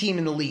any team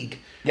in the league.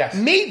 Yes.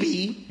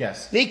 Maybe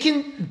they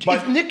can,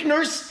 if Nick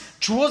Nurse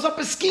draws up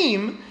a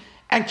scheme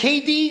and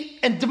KD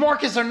and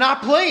DeMarcus are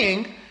not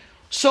playing,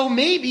 So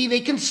maybe they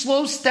can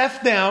slow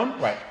Steph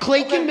down. Right.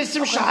 Clay can miss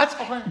some shots.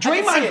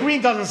 Draymond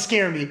Green doesn't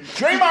scare me.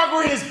 Draymond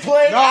Green is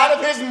playing out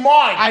of his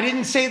mind. I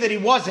didn't say that he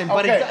wasn't,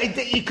 but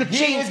it could change.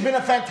 He has been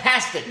a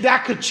fantastic.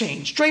 That could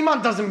change.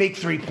 Draymond doesn't make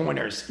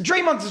three-pointers.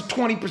 Draymond's a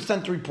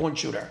 20% three-point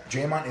shooter.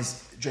 Draymond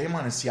is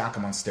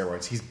Siakam on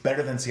steroids. He's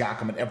better than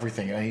Siakam at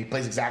everything. He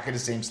plays exactly the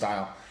same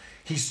style.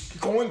 He's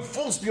going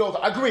full speed.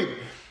 Agreed.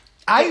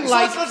 You know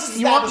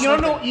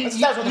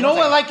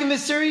what I like in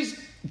this series?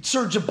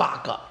 Serge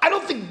Ibaka. I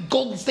don't think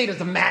Golden State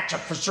is a matchup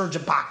for Serge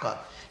Ibaka.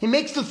 He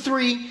makes the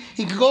three.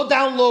 He can go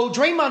down low.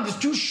 Draymond is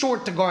too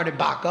short to guard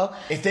Ibaka.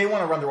 If they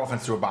want to run their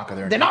offense through Ibaka,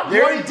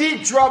 they're in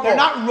deep trouble. They're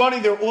not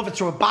running their offense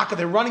through Ibaka.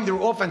 They're running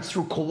their offense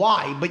through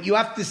Kawhi. But you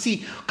have to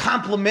see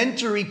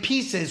complementary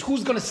pieces.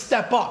 Who's going to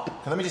step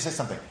up? Let me just say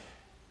something.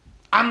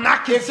 I'm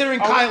not considering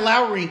Kyle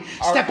Lowry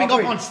stepping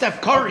up on Steph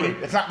Curry.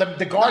 It's not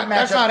the guard matchups.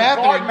 That's not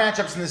happening. happening. Guard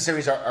matchups in this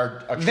series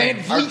are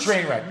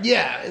train wreck.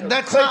 Yeah,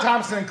 that's Klay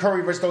Thompson and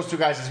Curry versus those two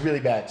guys is really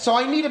bad. So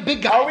I need a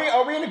big guy.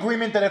 Are we in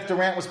agreement that if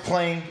Durant was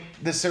playing,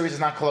 this series is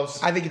not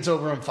close? I think it's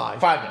over in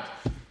 5. 5 minutes.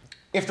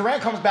 If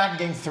Durant comes back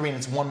in Game 3 and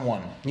it's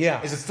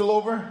 1-1, is it still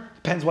over?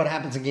 Depends what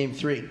happens in Game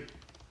 3.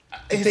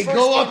 If they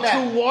go up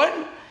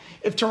 2-1,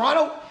 if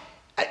Toronto.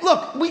 I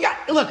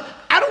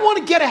don't want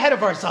to get ahead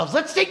of ourselves.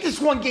 Let's take this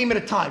one game at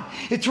a time.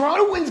 If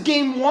Toronto wins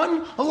Game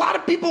 1, a lot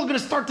of people are going to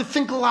start to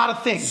think a lot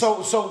of things.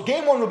 So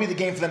Game 1 will be the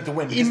game for them to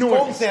win. Because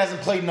Golden State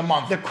hasn't played in a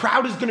month. The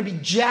crowd is going to be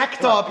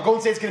jacked up.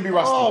 Golden State's going to be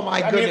rusty. Oh,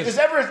 my goodness. I mean, if there's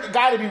ever a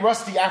guy to be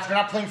rusty after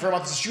not playing for a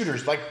month, it's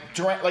shooters like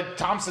Durant, like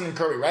Thompson and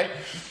Curry, right?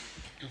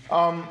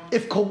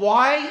 If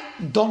Kawhi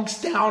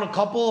dunks down a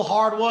couple of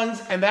hard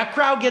ones and that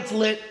crowd gets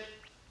lit,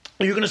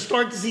 you're going to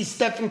start to see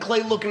Steph and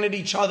Klay looking at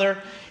each other.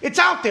 It's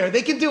out there.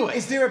 They can do it.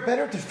 Is there a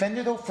better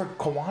defender, though, for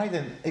Kawhi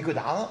than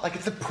Iguodala? Like,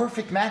 it's the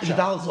perfect matchup.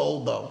 Iguodala's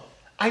old, though.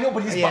 I know,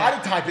 but his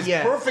body type is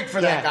perfect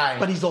for that guy.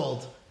 But he's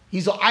old.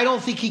 I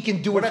don't think he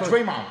can do what it. What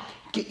about Draymond?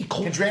 Can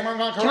Draymond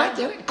not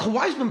Kawhi?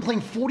 Kawhi's been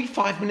playing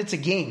 45 minutes a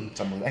game.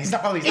 He's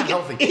not healthy.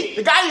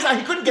 The guy,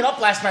 he couldn't get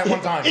up last night one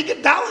time.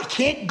 Iguodala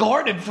can't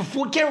guard him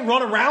can't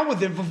run around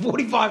with him for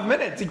 45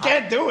 minutes. He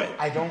can't do it.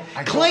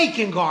 Klay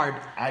can guard.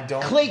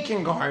 Klay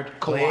can guard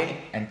Kawhi.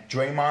 And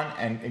Draymond,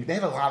 and they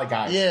have a lot of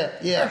guys.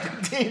 Yeah.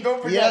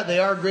 Don't forget. Yeah, they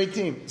are a great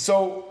team.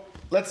 So,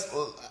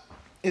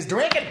 is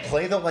Durant going to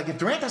play, though? Like, if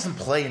Durant doesn't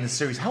play in this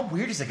series, how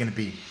weird is it going to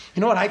be?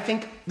 You know what I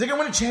think? They're going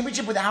to win a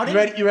championship without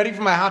him? You ready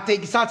for my hot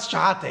take? It's not such a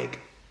hot take.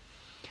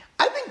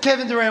 I think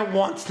Kevin Durant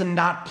wants to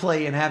not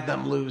play and have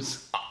them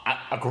lose.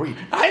 Agreed.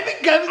 I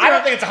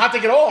don't think it's a hot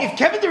take at all. If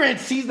Kevin Durant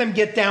sees them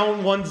get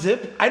down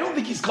 1-0, I don't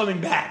think he's coming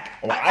back.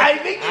 I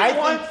think he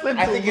wants them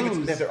to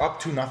lose. If they're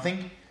up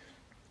 2-0,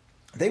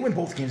 they win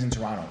both games in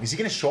Toronto. Is he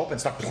going to show up and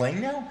start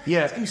playing now?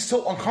 Yeah. It's going to be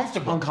so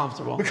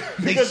uncomfortable. Because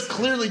they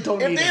clearly don't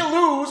need him. If they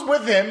lose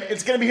with him,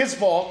 it's going to be his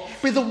fault.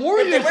 But the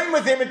Warriors... If they win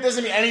with him, it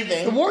doesn't mean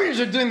anything. The Warriors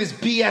are doing this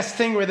BS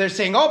thing where they're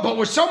saying, but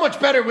we're so much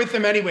better with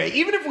him anyway.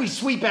 Even if we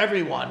sweep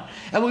everyone.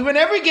 And we win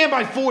every game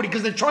by 40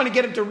 because they're trying to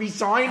get him to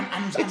re-sign.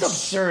 It's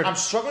absurd. I'm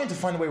struggling to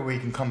find a way where he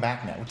can come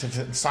back now,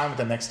 to sign with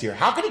them next year.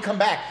 How can he come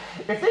back?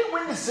 If they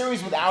win the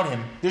series without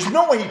him, there's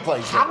no way he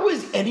plays. How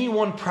is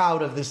anyone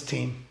proud of this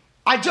team?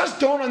 I just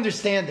don't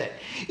understand it.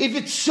 If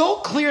it's so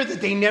clear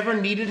that they never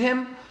needed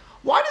him,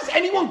 why does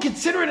anyone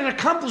consider it an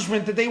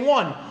accomplishment that they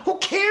won? Who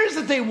cares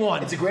that they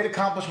won? It's a great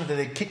accomplishment that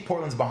they kicked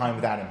Portland's behind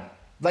without him.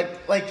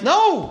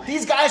 No.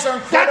 These guys are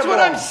incredible. That's what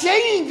I'm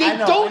saying. They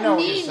don't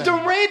need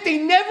Durant. They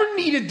never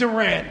needed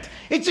Durant.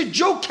 It's a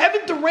joke.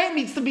 Kevin Durant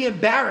needs to be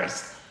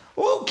embarrassed.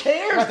 Who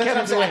cares,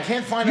 Kevin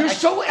Durant? You're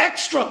so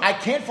extra. I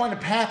can't find a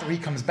path where he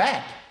comes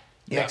back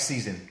next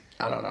season.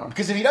 I don't know.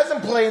 Because if he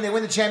doesn't play and they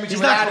win the championship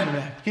without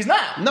him, he's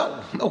not.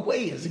 No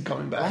way is he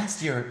coming back.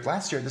 Last year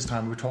at this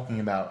time, we were talking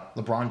about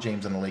LeBron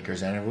James on the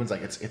Lakers, and everyone's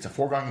like, it's a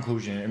foregone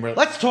conclusion. And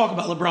let's talk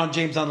about LeBron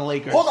James on the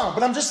Lakers. Hold on,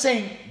 but I'm just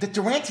saying that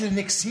Durant to the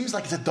Knicks seems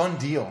like it's a done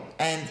deal.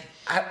 And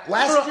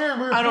last year,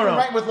 we were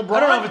right with LeBron. I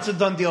don't know if it's a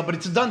done deal, but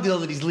it's a done deal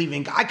that he's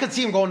leaving. I could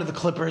see him going to the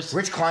Clippers.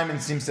 Rich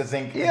Kleiman seems to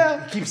think, he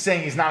keeps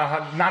saying he's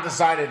not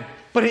decided.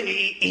 But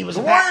he was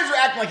the Warriors are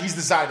acting like he's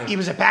decided. He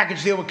was a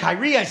package deal with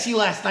Kyrie. I see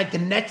last night the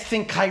Nets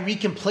think Kyrie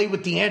can play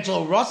with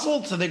D'Angelo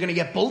Russell, so they're going to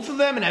get both of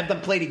them and have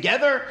them play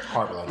together.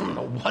 Horrible idea. I don't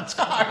know what's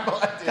going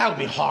on. That would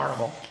be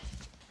horrible.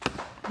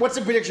 What's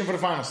the prediction for the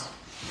finals?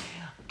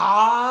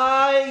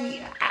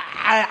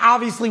 I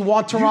obviously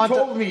want Toronto.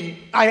 You told me.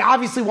 I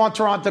obviously want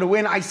Toronto to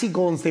win. I see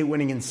Golden State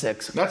winning in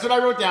 6. That's what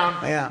I wrote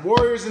down. Yeah.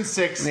 Warriors in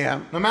 6.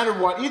 Yeah. No matter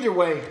what, either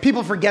way.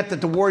 People forget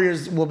that the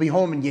Warriors will be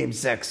home in Game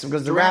 6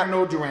 because Durant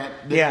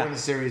they win the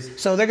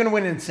series. So they're going to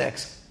win in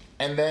 6.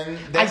 And then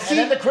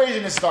the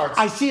craziness starts.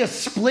 I see a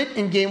split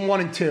in Game 1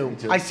 and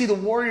 2. I see the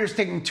Warriors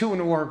taking 2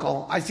 in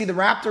Oracle. I see the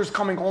Raptors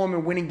coming home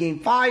and winning Game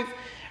 5,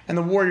 and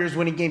the Warriors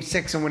winning Game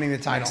 6 and winning the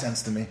title. Makes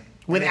sense to me.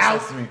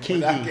 Without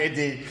KD.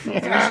 KD.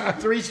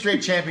 Finished 3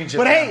 straight championships.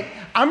 But hey,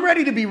 I'm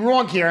ready to be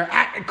wrong here.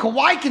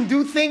 Kawhi can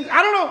do things.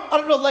 I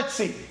don't know. Let's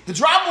see. The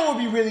drama would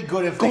be really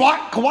good if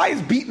Kawhi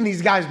has beaten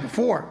these guys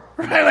before.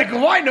 Right? Like,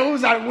 Kawhi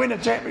knows how to win a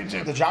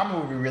championship. The drama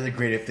would be really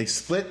great if they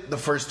split the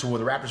first 2, or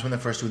the Raptors win the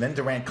first 2, then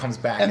Durant comes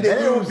back. And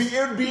then it would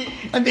be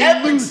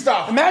epic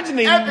stuff. Imagine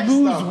they Epic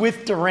lose stuff.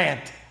 with Durant.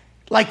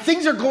 Like,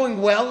 things are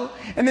going well,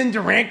 and then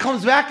Durant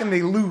comes back and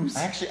they lose.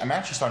 I'm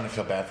actually starting to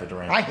feel bad for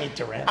Durant. I hate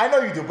Durant. I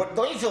know you do, but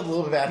don't you feel a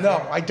little bit bad for No,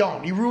 him? I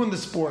don't. He ruined the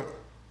sport.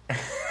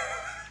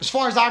 As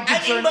far as I'm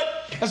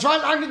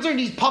concerned,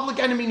 he's public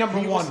enemy number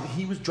 1.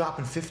 He was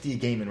dropping 50 a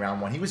game in round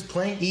 1. He was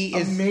playing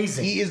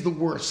amazing. He is the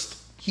worst.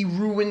 He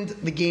ruined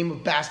the game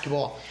of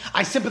basketball.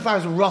 I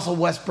sympathize with Russell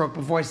Westbrook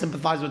before I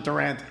sympathize with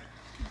Durant.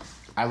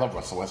 I love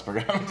Russell Westbrook.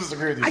 I don't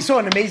disagree with you. I saw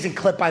an amazing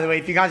clip, by the way.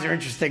 If you guys are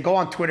interested, go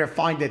on Twitter,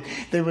 find it.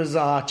 There was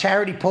a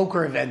charity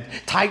poker event.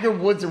 Tiger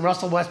Woods and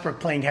Russell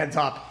Westbrook playing heads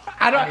up.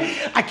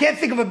 I can't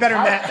think of a better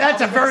match.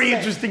 That's a very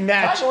interesting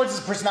match. Tiger Woods'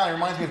 personality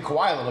reminds me of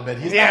Kawhi a little bit.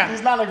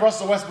 He's not like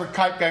Russell Westbrook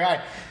type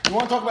guy. You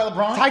want to talk about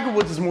LeBron? Tiger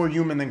Woods is more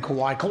human than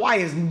Kawhi. Kawhi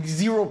is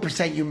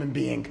 0% human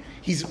being.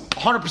 He's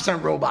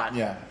 100% robot.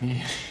 Yeah.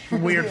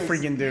 Weird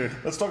freaking dude.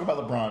 Let's talk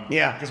about LeBron.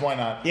 Yeah. Because why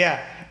not?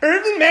 Yeah.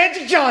 Irvin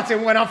Magic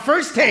Johnson went on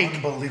first take.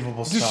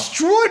 Unbelievable stuff.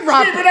 Destroyed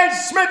Rob. Stephen A.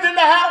 Smith in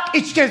the house.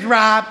 It's just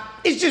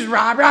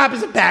Rob. Rob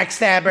is a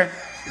backstabber.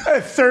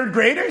 Third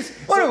graders?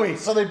 What are we?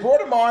 So they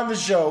brought him on the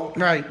show.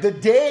 Right.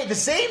 The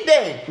same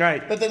day.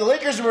 Right. That the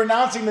Lakers were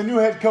announcing the new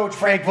head coach,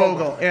 Frank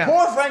Vogel. Yeah.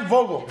 Poor Frank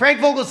Vogel. Frank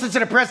Vogel sits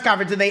at a press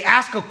conference and they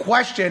ask a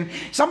question.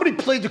 Somebody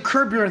played the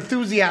Curb Your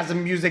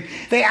Enthusiasm music.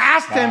 They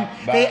asked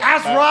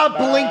Rob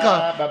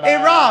Pelinka,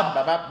 hey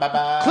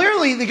Rob,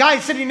 clearly the guy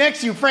sitting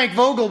next to you, Frank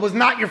Vogel, was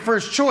not your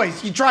first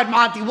choice. You tried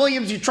Monty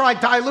Williams, you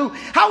tried Ty Lue.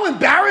 How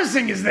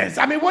embarrassing is this?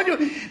 I mean,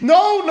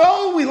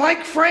 no, we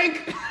like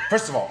Frank.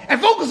 First of all. And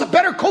Vogel's a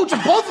better coach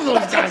of both of those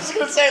guys. I was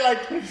going to say,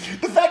 like,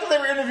 the fact that they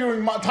were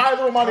interviewing Ty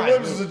Lue and Monty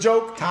Williams was a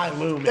joke. Ty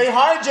Lue, man. They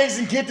hired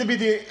Jason Kidd to be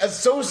the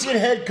associate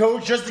head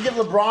coach just to give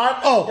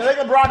LeBron. You make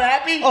LeBron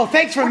happy? Oh,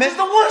 thanks for Which is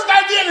the worst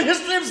idea in the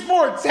history of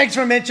sports. Thanks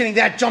for mentioning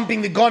that,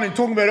 jumping the gun and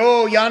talking about,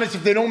 Giannis,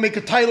 if they don't make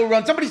a title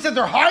run. Somebody said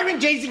they're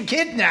hiring Jason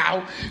Kidd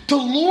now to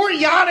lure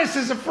Giannis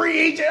as a free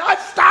agent.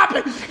 Stop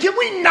it. Can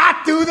we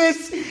not do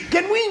this?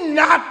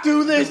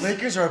 The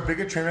Lakers are a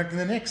bigger train wreck than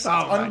the Knicks.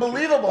 Oh, it's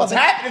unbelievable. It's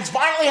happened. It's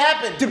finally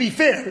happened. To be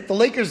fair, the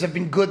Lakers have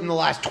been good in the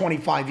last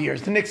 25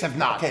 years. The Knicks have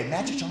not. Okay,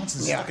 Magic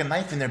Johnson stuck a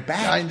knife in their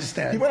back. I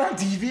understand. He went on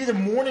TV the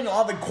morning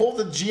of and called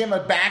the GM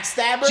a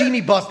backstabber. Jeannie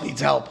Buss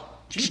needs help.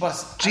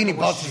 Jeannie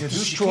Buss is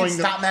destroying She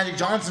can't stop Magic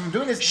Johnson from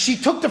doing this. She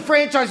took the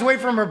franchise away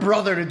from her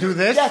brother to do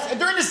this. Yes, and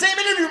during the same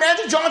interview,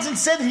 Magic Johnson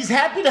said he's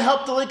happy to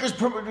help the Lakers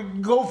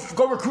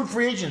go recruit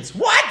free agents.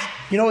 What?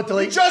 You know what the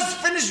Lakers just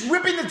finished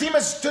ripping the team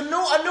to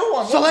a new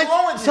one.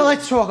 So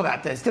let's talk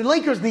about this. The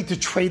Lakers need to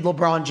trade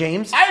LeBron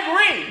James.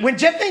 I agree. When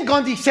Jeff Van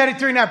Gundy said it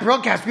during that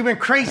broadcast, we went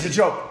crazy. It's a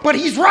joke. But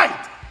he's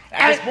right.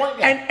 At this point,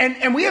 yeah.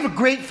 And we have a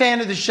great fan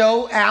of the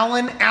show,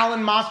 Alan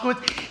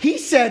Moskowitz. He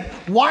said,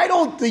 why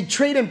don't they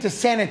trade him to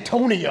San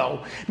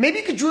Antonio? Maybe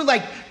you could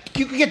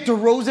get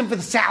DeRozan for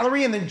the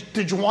salary and then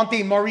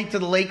DeJounte Murray to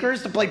the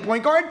Lakers to play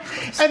point guard.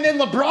 And then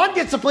LeBron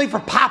gets to play for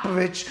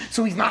Popovich,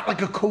 so he's not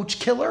like a coach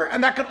killer.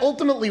 And that could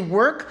ultimately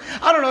work.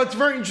 I don't know. It's a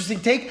very interesting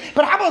take.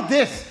 But how about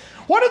this?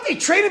 Why don't they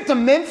trade him to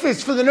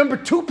Memphis for the number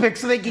 2 pick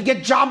so they could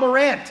get Ja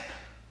Morant?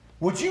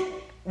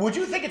 Would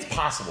you think it's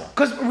possible?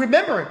 Because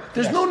remember,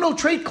 there's no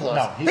trade clause.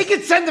 No, they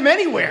could send him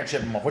anywhere.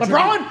 Chip him off.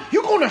 LeBron,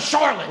 you're going to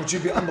Charlotte. Which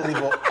would be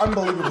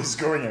unbelievably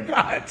screwing him.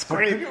 It's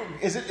great.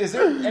 Is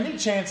there any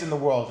chance in the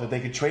world that they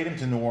could trade him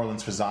to New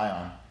Orleans for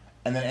Zion,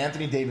 and then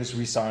Anthony Davis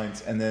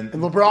resigns, and then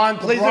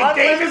LeBron plays with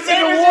Davis in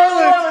New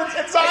Orleans,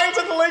 and Zion's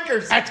at the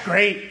Lakers? That's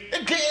great.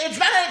 It's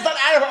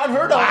not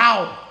unheard of.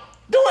 Wow.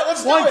 Do it.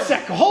 Let's do it. 1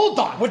 second. Hold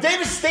on. Would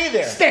Davis stay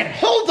there? Stan,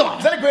 hold on.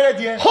 Is that a great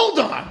idea? Hold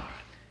on.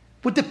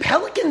 Would the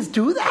Pelicans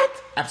do that?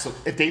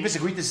 Absolutely. If Davis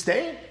agreed to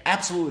stay,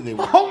 absolutely they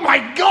would. Oh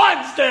my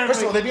God, Stan!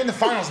 First of all, they'd be in the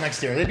finals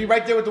next year. They'd be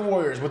right there with the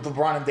Warriors, with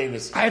LeBron and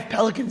Davis. I have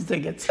Pelicans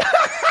tickets.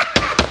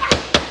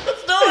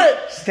 Let's do it!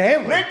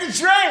 Stanley. Make the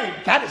trade!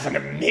 That is an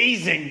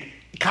amazing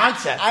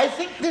concept. I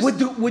think this...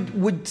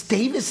 Would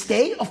Davis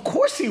stay? Of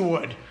course he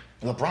would.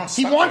 LeBron.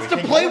 He wants to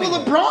play with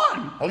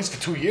LeBron. At least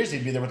for 2 years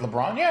he'd be there with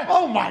LeBron, yeah.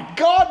 Oh my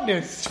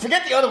goodness.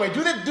 Forget the other way.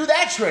 Do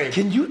that trade.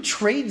 Can you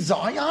trade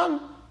Zion?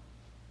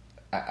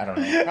 I don't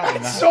know. Probably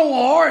It's not. so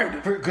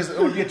hard. Because it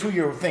would be a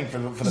 2-year thing for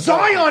the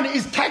Zion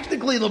is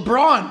technically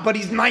LeBron, but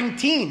he's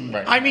 19.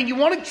 Right. I mean, you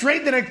want to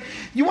trade the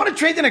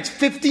next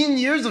 15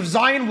 years of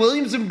Zion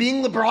Williamson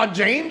being LeBron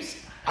James?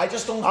 I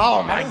just don't.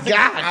 Oh my I don't think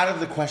God! it's out of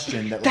the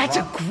question that That's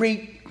LeBron, a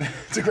great.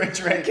 It's a great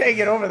trade. Can't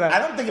get over that. I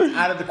don't think it's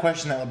out of the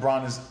question that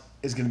LeBron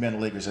is going to be on the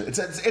Lakers.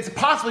 It's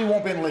possibly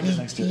won't be on the Lakers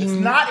next year. It's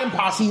not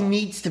impossible. He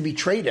needs to be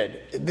traded.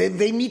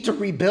 They need to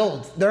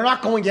rebuild. They're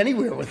not going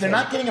anywhere with him.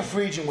 They're not getting a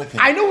free agent with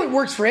him. I know it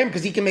works for him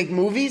because he can make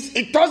movies.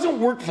 It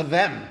doesn't work for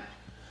them.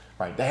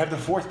 Right. They have the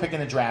 4th pick in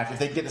the draft. If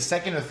they get the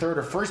 2nd or 3rd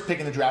or 1st pick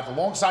in the draft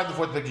alongside the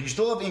 4th pick, you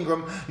still have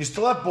Ingram, you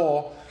still have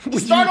Ball.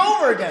 Start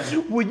over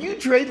again. Would you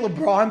trade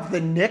LeBron to the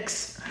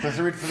Knicks for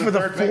the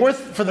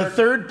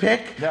 3rd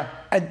pick? Yeah.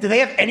 Do they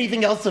have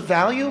anything else of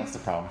value? That's the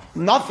problem.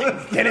 Nothing.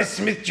 Dennis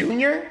Smith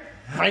Jr.,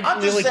 Frank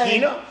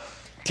Ntilikina,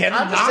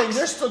 I'm just saying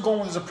they're still going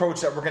with this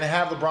approach that we're going to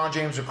have LeBron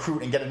James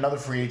recruit and get another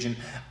free agent.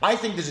 I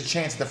think there's a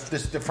chance that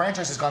the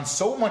franchise has gone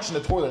so much in the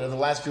toilet in the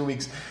last few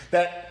weeks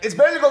that it's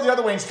better to go the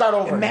other way and start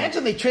over.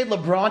 Imagine they trade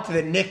LeBron to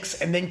the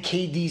Knicks and then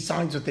KD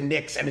signs with the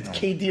Knicks and it's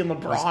KD and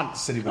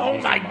LeBron. Oh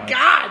my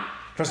God.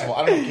 First of all,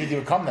 I don't know if KD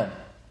would come then.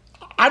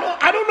 I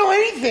don't know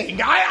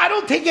anything. I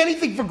don't take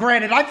anything for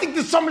granted. I think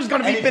this summer's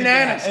going to be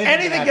bananas.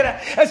 Anything going to,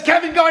 as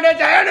Kevin Garnett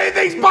said,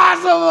 anything's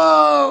possible.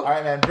 All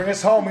right, man, bring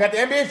us home. We got the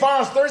NBA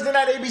Finals Thursday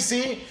night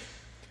ABC.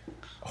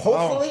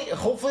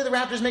 Hopefully the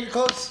Raptors make it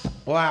close.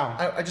 Wow.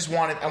 I just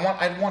want it.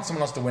 I want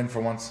someone else to win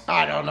for once.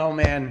 I don't know,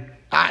 man.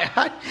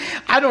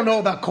 I don't know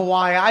about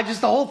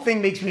Kawhi. The whole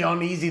thing makes me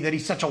uneasy that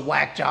he's such a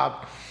whack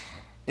job.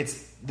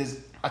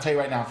 I'll tell you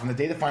right now, from the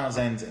day the finals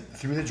ends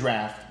through the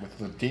draft, with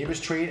the Davis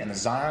trade and the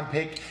Zion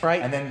pick,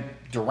 right, and then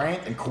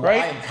Durant and Kawhi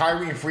and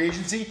Kyrie in free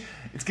agency,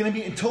 it's going to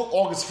be until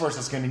August 1st.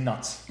 It's going to be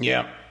nuts.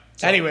 Yeah.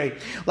 So, anyway,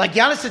 like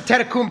Giannis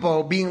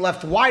Antetokounmpo being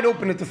left wide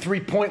open at the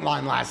 3-point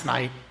line last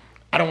night,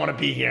 I don't want to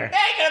be here.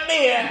 I ain't going to be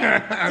here.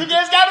 You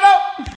guys got it out.